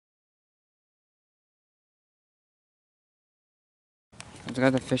I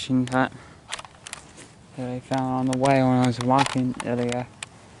got the fishing hut that I found on the way when I was walking earlier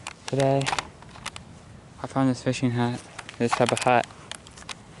today. I found this fishing hut, this type of hut,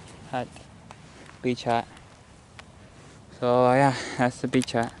 beach hut. So yeah, that's the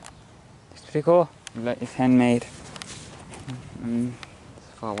beach hut. It's pretty cool. It's handmade. It's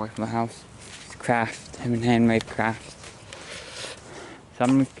far away from the house. It's craft, handmade craft. So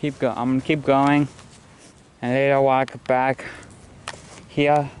I'm gonna keep going, and later walk back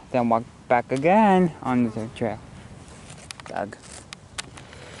here, then walk back again on the trail. Doug.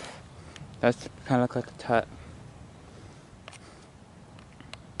 That's kind of like a hut.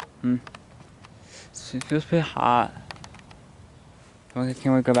 It feels pretty hot. Okay,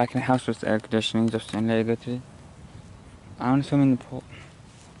 can't we go back in the house with the air conditioning just and let it go to it? I want to swim in the pool.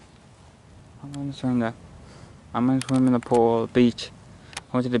 I'm gonna swim in the pool, the beach.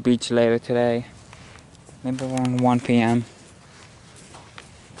 I went to the beach later today. Maybe around 1 p.m.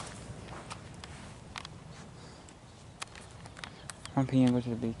 1 p.m. go to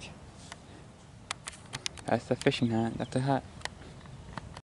the beach. That's the fishing hut. That's the hut.